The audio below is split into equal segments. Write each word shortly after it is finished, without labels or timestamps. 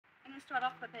start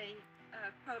off with a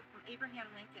quote from Abraham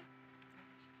Lincoln.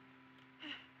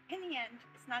 In the end,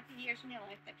 it's not the years in your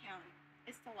life that count.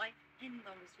 It's the life in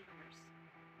those years.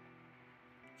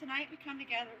 Tonight we come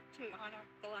together to honor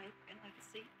the life and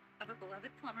legacy of a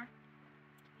beloved plumber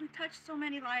who touched so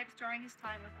many lives during his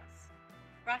time with us.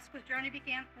 Rosco's journey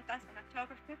began with us on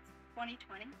October 5th,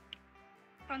 2020.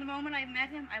 From the moment I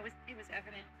met him, it was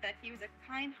evident that he was a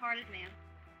kind-hearted man.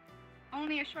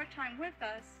 Only a short time with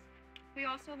us, we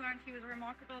also learned he was a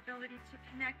remarkable ability to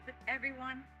connect with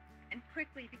everyone and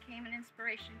quickly became an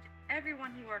inspiration to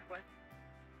everyone he worked with.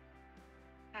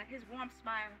 His warm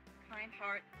smile, kind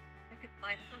heart that could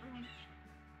light up a room,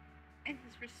 and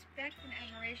his respect and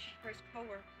admiration for his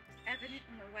coworkers was evident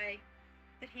in the way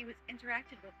that he was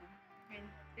interacted with them. And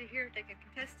they're here, they can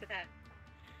contest to that.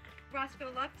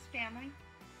 Rosco loved his family,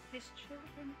 his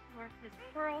children were his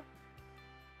world.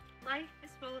 Life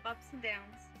is full of ups and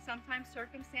downs. Sometimes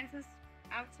circumstances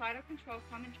outside our control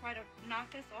come and try to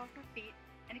knock us off our feet,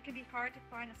 and it can be hard to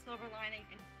find a silver lining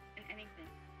in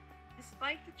anything.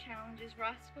 Despite the challenges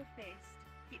Rosco faced,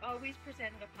 he always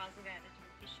presented a positive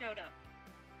attitude. He showed up.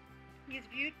 He is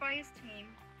viewed by his team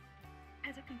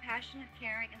as a compassionate,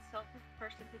 caring, and selfless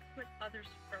person who put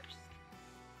others first.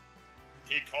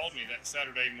 He called me that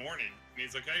Saturday morning, and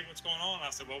he's like, "Hey, what's going on?"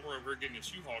 I said, "Well, we're over getting a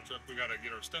U-Haul truck. We got to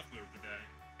get our stuff moved today."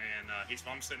 And he's,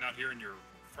 "I'm sitting out here in your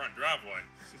front driveway."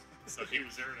 So he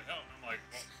was there to help. I'm like,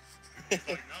 "Well," he's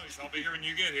like, "No," he's, "I'll be here when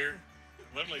you get here."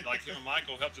 Literally, like, him and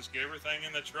Michael helped us get everything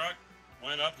in the truck.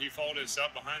 Went up, he folded us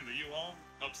up behind the U-Haul,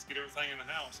 helped us get everything in the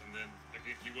house, and then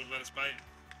he wouldn't let us pay.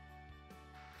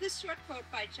 This short quote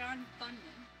by John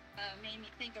Bunyan made me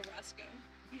think of Rosco.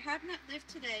 You have not lived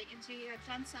today until you have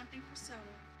done something for someone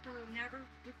who will never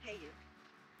repay you.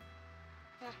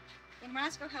 When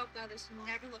Rosco helped others, he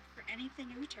never looked for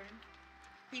anything in return.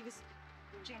 He was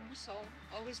a generous soul,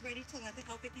 always ready to lend a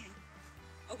helping hand.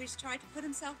 Always tried to put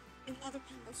himself in other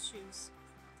people's shoes.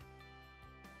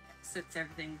 Since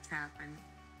everything's happened,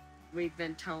 we've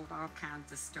been told all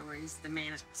kinds of stories. The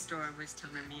man at the store was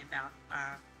telling me about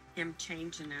him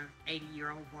changing an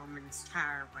 80-year-old woman's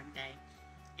tire one day,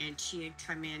 and she had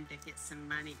come in to get some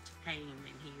money to pay him,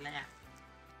 and he left.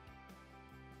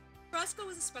 Rosco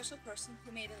was a special person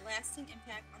who made a lasting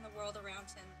impact on the world around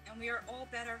him, and we are all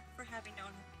better for having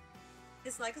known him.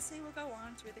 His legacy will go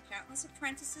on through the countless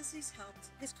apprentices he's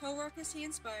helped, his co-workers he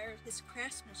inspired, his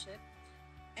craftsmanship,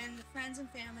 and the friends and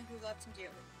family who loved him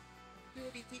dearly. He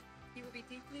will be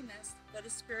deeply missed, but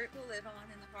his spirit will live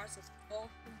on in the hearts of all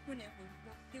who knew him.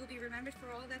 He will be remembered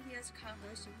for all that he has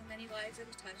accomplished and the many lives that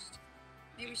he touched.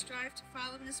 May we strive to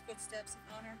follow in his footsteps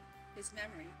and honor his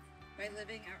memory by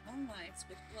living our own lives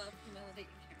with love, humility,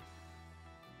 and care.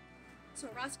 So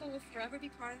Rosco will forever be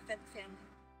part of the Feddon family.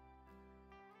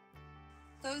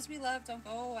 Those we love don't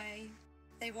go away.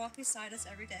 They walk beside us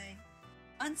every day.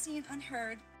 Unseen,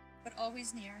 unheard, but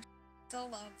always near. Still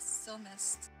loved, still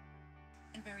missed,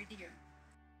 and very dear.